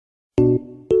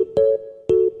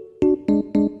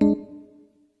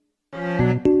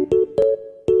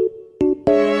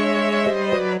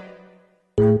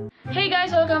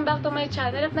my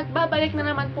channel at nagbabalik na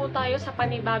naman po tayo sa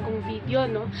panibagong video,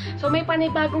 no? So may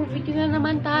panibagong video na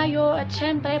naman tayo at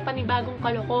syempre panibagong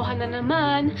kalokohan na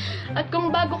naman. At kung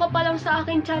bago ka pa lang sa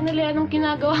aking channel, anong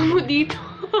ginagawa mo dito?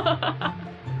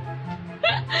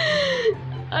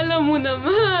 Alam mo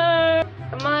naman,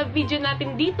 ang mga video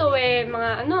natin dito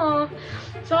mga ano.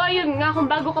 So ayun nga, kung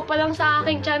bago ka pa lang sa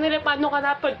aking channel, paano ka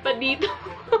napadpad dito?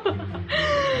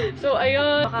 So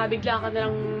ayun, baka bigla ka na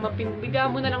lang bigla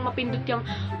mo na lang mapindot yung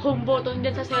home button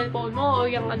dyan sa cellphone mo o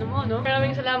yung ano mo, no?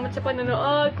 Maraming salamat sa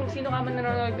panonood, kung sino ka man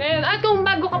nanonood ngayon. At kung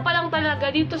bago ka pa lang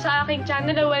talaga dito sa aking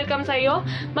channel, welcome sa'yo.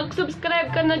 Mag-subscribe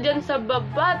ka na dyan sa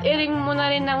baba at i-ring mo na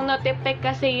rin ng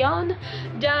notification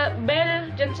bell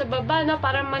dyan sa baba, no?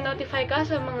 Para ma-notify ka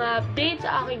sa mga updates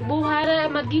sa aking buhay, para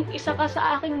maging isa ka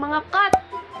sa aking mga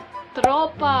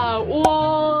tropa.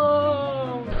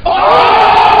 Wow!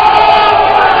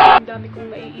 Ang dami kong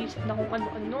naiisip na kung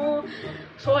ano-ano.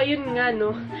 So, ayun nga,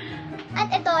 no?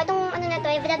 At itong ano na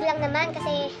to, vlog lang naman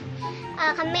kasi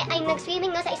kami ay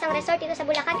nag-swimming, no, sa isang resort dito sa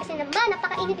Bulacan kasi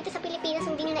napakainit dito sa Pilipinas,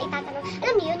 hindi nyo na itatanong.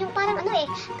 Alam niyo yun, yung parang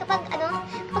kapag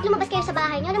lumabas kayo sa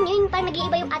bahay nyo, alam niyo yun, parang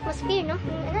nag-iiba yung atmosphere, no?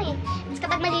 Tapos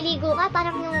kapag maliligo ka,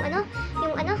 parang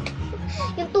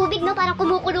yung tubig, no, parang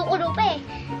kumukulo-kulo pa eh.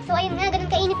 So ayun nga,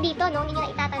 ganun kainit dito, no, hindi nyo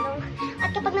na itatanong.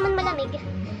 At kapag naman malamig,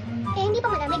 hindi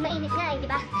pa malamig, mainit nga eh, di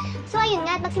ba? So ayun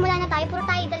nga, magsimula na tayo, puro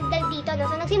tayo dal-dal dito, no?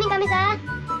 So nag-swimming kami sa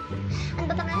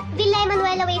Villa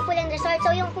Emmanuela Wavepool and Resort.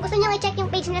 So kung gusto nyo i-check yung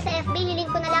page nila sa FB,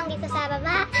 lilink ko na lang dito sa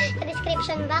baba, sa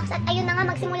description box. At ayun na nga,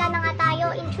 magsimula na nga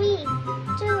tayo in 3,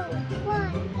 2,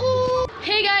 1,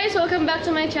 Hey guys! Welcome back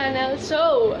to my channel.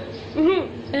 So,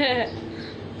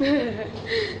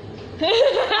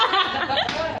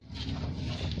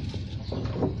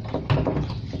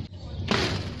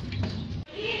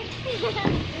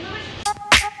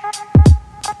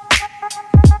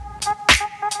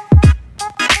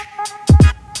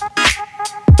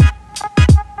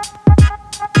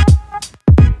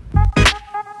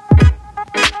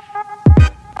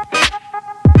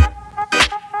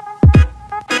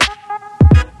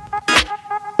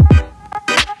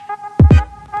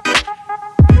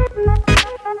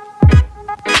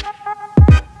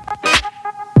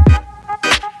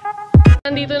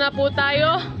 nandito na po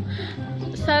tayo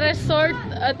sa resort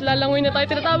at lalangoy na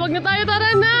tayo. Tinatawag na tayo, tara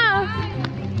na!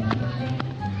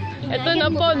 Ito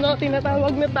na po, no?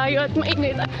 Tinatawag na tayo at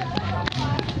mainit.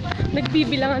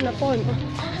 Nagbibilangan na po, no?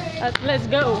 At let's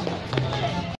go!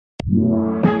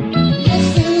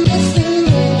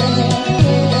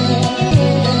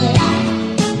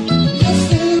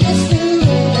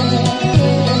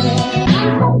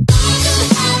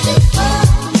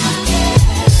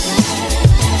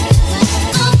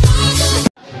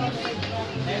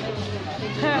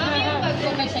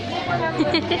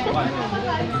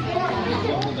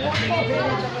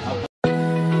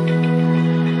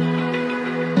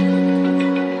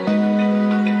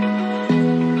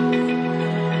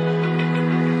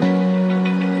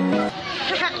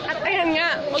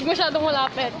 Huwag masyadong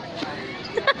malapit.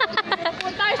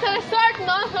 Punta tayo sa resort,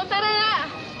 no? So, tara na!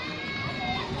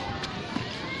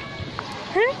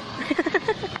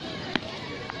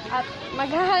 At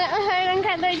maghahanap ng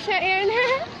katay sa iyon.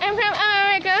 I'm from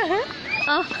America.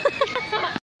 Oh.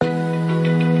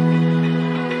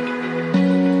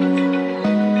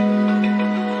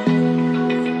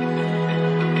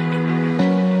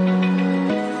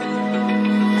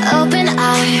 Open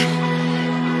eye,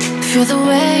 feel the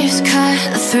waves cut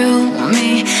through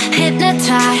me,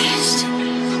 hypnotized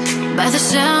by the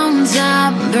sounds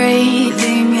I'm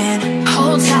breathing in.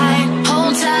 Hold tight,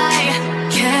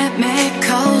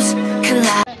 chemicals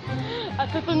collide.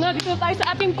 At ito na, dito tayo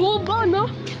sa ating kubo, no?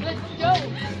 Let's go!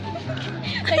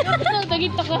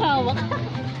 Tagit na kahawak.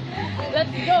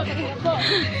 Let's go!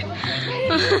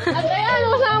 At ayan,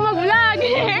 masama mag-vlog!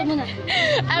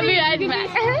 I'll be right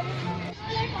back.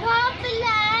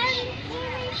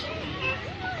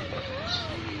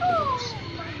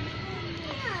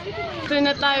 Ito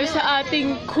na tayo sa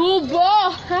ating kubo!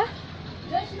 Ha?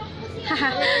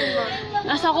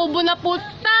 Nasa kubo na po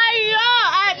tayo!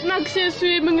 At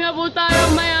magsiswimming na po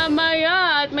tayo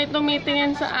maya-maya! At may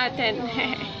tumitingin sa atin.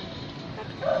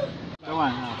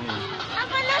 Gawan, okay.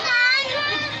 Ako naman!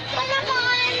 Ako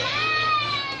naman!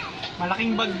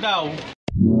 Malaking bag daw.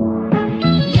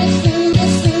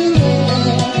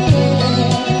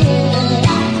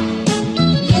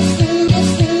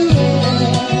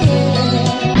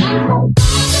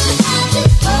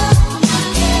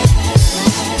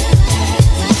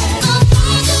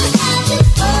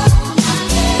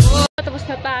 Tapos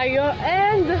na tayo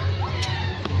and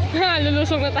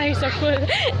lulusong na tayo sa pool.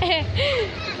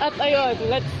 At ayun,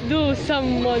 let's do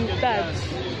some montage.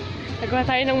 Nagawa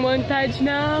tayo ng montage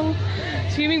ng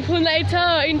swimming pool na ito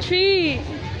in 3,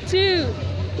 2,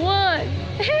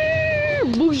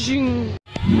 1. Boozing!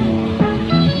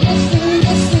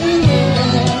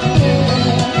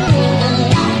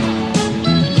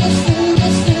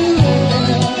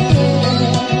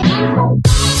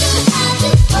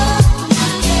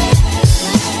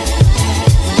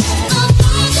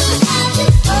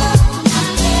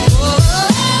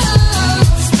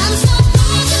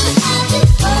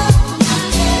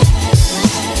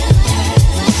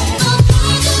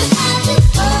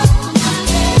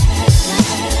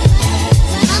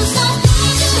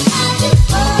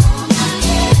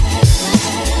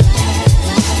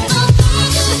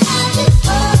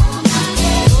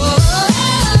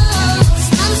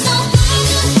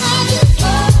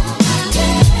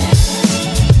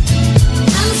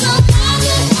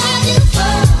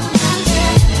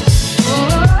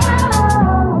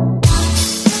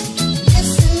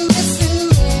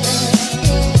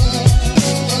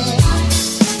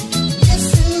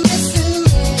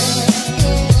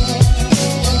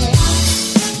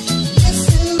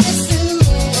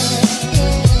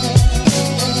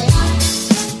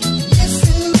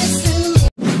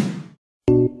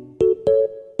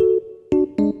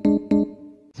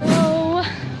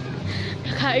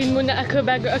 Kain muna ako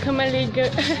bago ako maligo.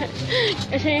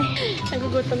 Kasi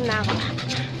nagugutom na ako.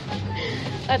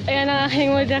 At ayan ang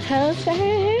aking waterfalls.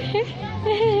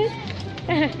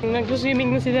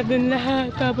 Nag-swimming na sila dun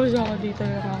lahat. Tapos ako dito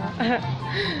lang ako.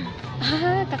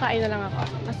 Kakain na lang ako.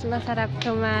 Mas masarap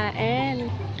kumain.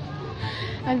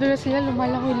 Ando na sila,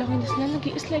 lumalaki-laki na sila.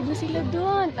 Nag-i-slide na sila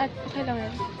dun. At okay lang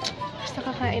yan. Basta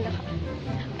kakain ako.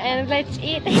 And let's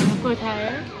eat. Po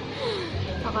tayo.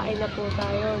 Kakain na po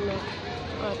tayo, no?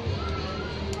 At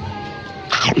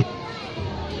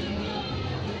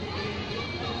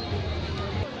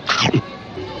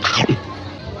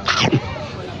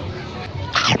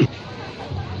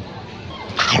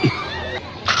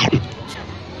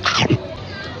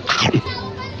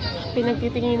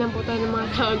pinagtitinginan po tayo ng mga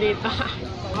tao dito.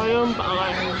 Ayun pa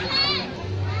ako.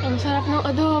 Ang sarap ng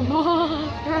adobo.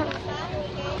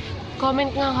 Comment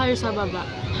nga kayo sa baba.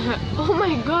 Oh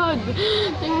my God!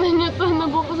 Tingnan nyo to,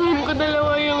 nabuksan ko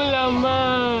dalawa yung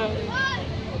laman.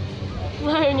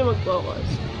 Ayaw nyo mag-focus.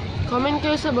 Comment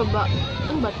kayo sa baba.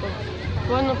 Ano ba to?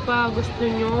 Kung ano pa gusto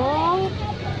nyo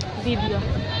video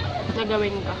na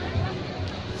gawin ka.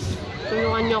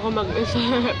 Tulungan nyo ako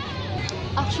mag-isip.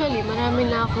 Actually, marami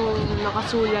na akong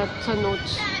nakasulat sa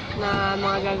notes na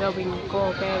mga gagawin ko.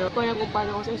 Pero kung alam kung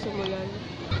paano ako sisimulan.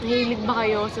 Nahilig ba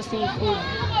kayo sa seafood?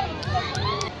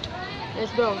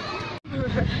 Let's go!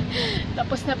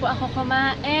 Tapos na po ako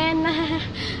kumain.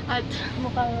 At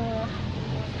mukhang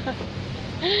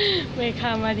may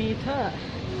kama dito.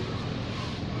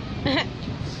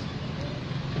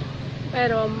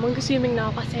 Pero mag-swimming na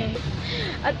ako kasi.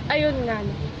 At ayun nga.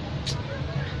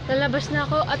 Lalabas na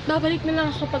ako at babalik na lang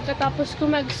ako pagkatapos ko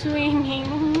mag-swimming.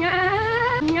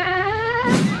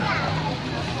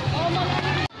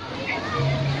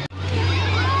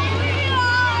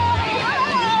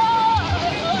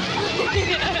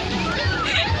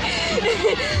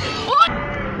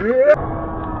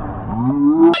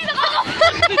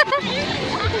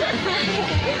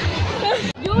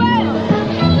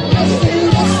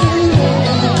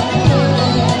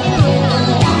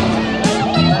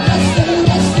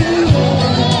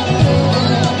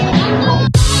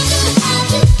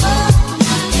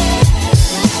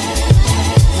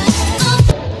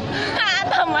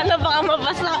 Tama na, baka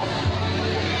mabasa.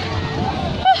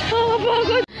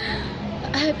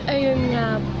 At ayun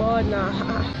nga po na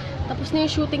tapos na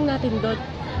yung shooting natin doon.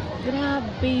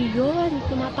 Grabe yun.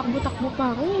 Tumatakbo-takbo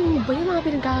pa ako. Ano ba yung mga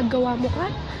pinagagawa mo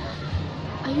ka?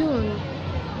 Ayun.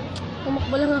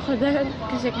 Tumakbo lang ako doon.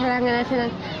 Kasi kailangan natin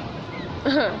ng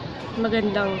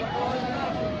magandang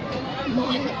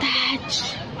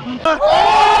montage.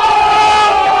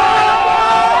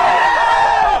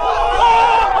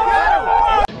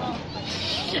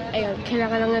 Ayun.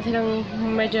 Kailangan lang natin ng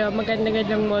medyo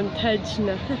magandang montage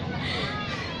na.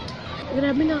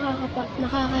 Grabe,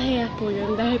 nakakahiya po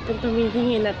yun dahil po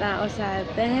tumitingin na tao sa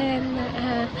atin.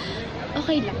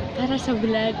 Okay lang, para sa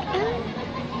vlog.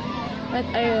 At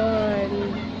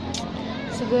ayun,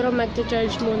 siguro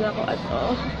mag-charge muna ako at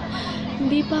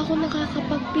hindi pa ako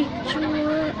nakakapag-picture.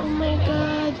 Oh my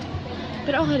God.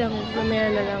 Pero okay lang,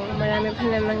 mamaya na lang. Marami pa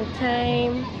namang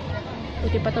time.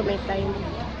 Buti pa to may time.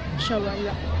 Siya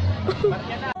wala.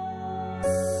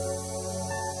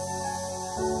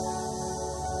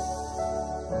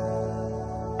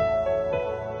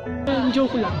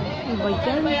 Joke lang. Ano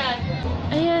ba yan?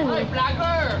 Ayan.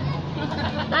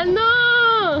 Ano?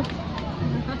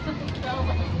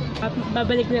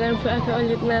 Babalik na lang po ako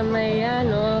ulit mamaya,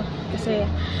 no? Kasi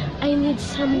I need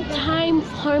some time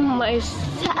for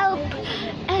myself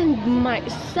and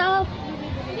myself,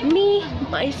 me,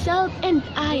 myself, and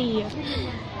I.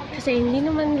 Kasi hindi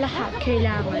naman lahat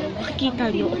kailangan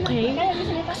makikita nyo, okay?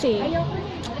 Kasi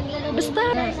basta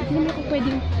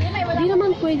hindi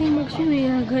naman pwedeng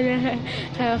mag-swim.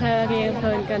 Kaya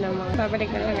phone ka naman. Babalik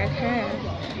na lang ako.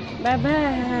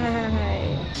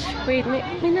 Bye-bye! Wait, may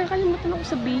nakalimutan ako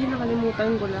sabihin.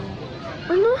 Nakalimutan ko lang.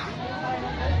 Ano?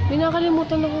 May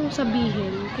nakalimutan akong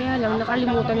sabihin. Kaya lang,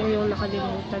 nakalimutan ko yung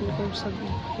nakalimutan kong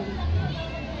sabihin.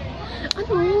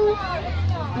 Ano?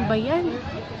 Ano ba yan?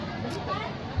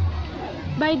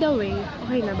 By the way,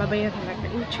 okay na, babayan na lang.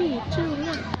 In 3, 2,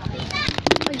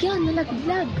 1. Ayan,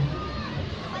 nalaglag.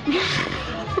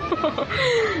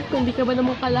 Kung di ka ba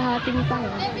naman kalahating tao,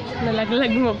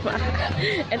 nalaglag mo pa.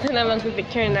 Ito naman yung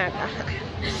picture natin.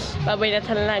 Babay na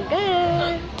talaga.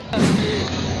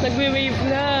 Nagwe-wave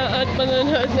na at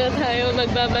manonood na tayo.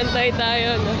 Magbabantay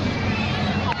tayo, no?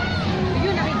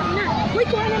 Ayun, nakita ko na. Uy,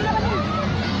 kuha na naman na.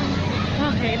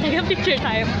 Okay, taga-picture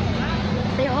tayo.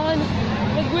 Ayun,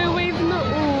 nagwe-wave na,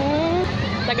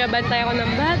 taga-bantay ako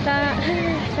ng bata.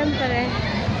 Siyempre.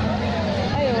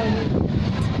 Ayun.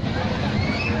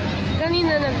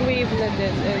 Kanina nag-wave na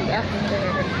din. And after,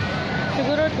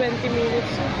 siguro 20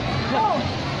 minutes.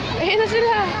 Ayun na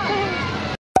sila!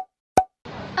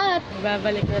 At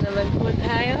babalik na naman po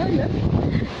tayo, no?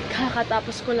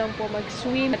 Kakatapos ko lang po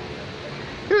mag-swim.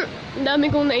 Ang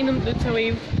dami kong nainom dun sa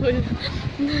Wavepool.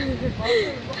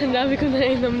 Ang dami kong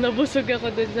nainom. Nabusog ako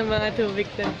dun sa mga tubig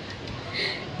dun.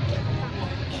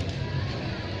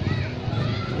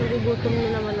 Nagugutom na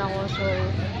naman ako, so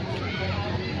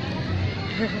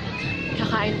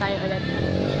kakain tayo ulit.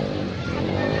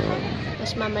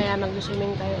 Tapos mamaya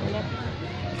mag-swimming tayo ulit.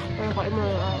 Kakain mo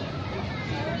ako.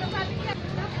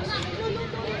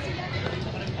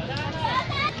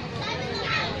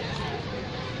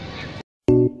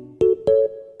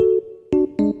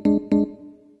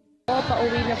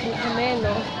 Pauwi na po kami,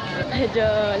 no? Medyo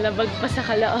labag pa sa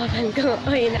kalooban ko.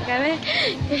 Uwi na kami.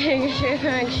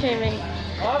 Mag-swimming.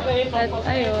 At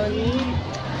ayun.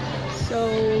 So,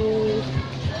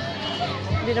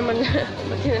 hindi naman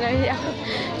magsinanay ako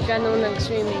ganong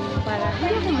nag-swimming para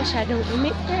hindi ako masyadong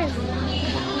umitin.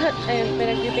 At ayun,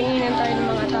 pinagtitinginan tayo ng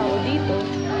mga tao dito.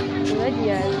 Tulad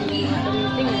yan,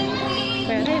 tumitingin.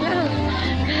 Pero lang.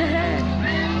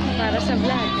 Para sa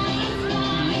vlog.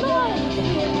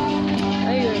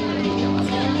 Ayun.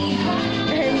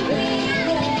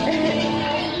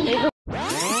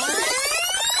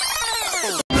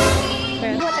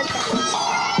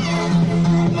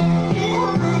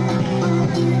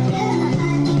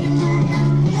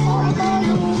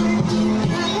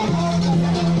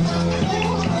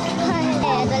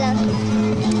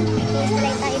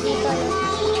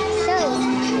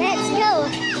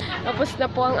 Tapos na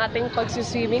po ang ating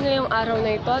pagsuswimming ngayong araw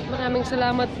na ito at maraming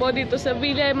salamat po dito sa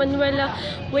Villa Emmanuela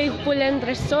Wavepool and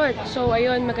Resort. So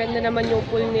ayun, maganda naman yung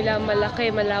pool nila, malaki,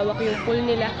 malawak yung pool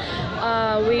nila.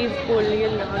 Wavepool,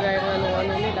 yun nakagaya ng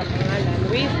ano nila, pangalan,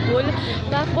 Wavepool.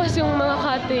 Tapos yung mga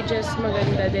cottages,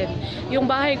 maganda din. Yung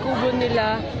bahay kubo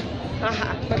nila,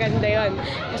 maganda yon.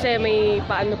 Kasi may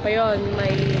paano pa yon,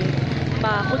 may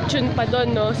pa-kutsyon pa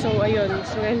doon, no? So, ayun.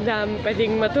 So, ang dami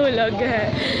pwedeng matulog.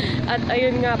 At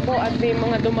ayun nga po, at may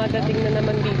mga dumadating na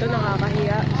naman dito,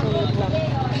 nakakahiya. So, wait lang.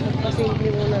 Pasimple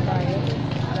muna tayo.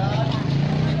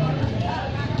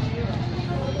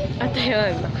 At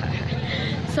ayun.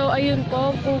 So, ayun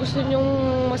po, kung gusto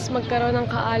nyong mas magkaroon ng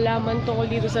kaalaman tungkol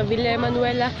dito sa Villa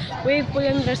Emmanuela Wavepool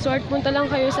and Resort, punta lang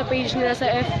kayo sa page nila sa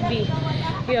FB.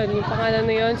 Yun, yung pangalan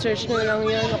na yun, search nyo na lang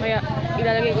yun. O kaya,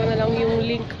 ilalagay ko na lang yung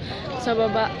link sa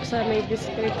baba, sa may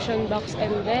description box.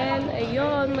 And then,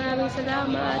 ayun, maraming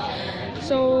salamat.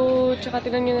 So, tsaka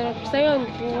tinan nyo na lang. Basta yun,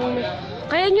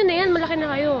 kaya nyo na yan, malaki na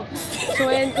kayo. So,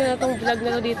 ayan ko na itong vlog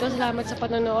na to dito. Salamat sa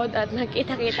panonood at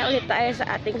nagkita-kita ulit tayo sa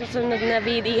ating susunod na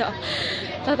video.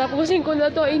 Tatapusin ko na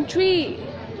to in 3,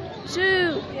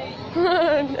 2,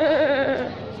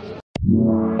 1.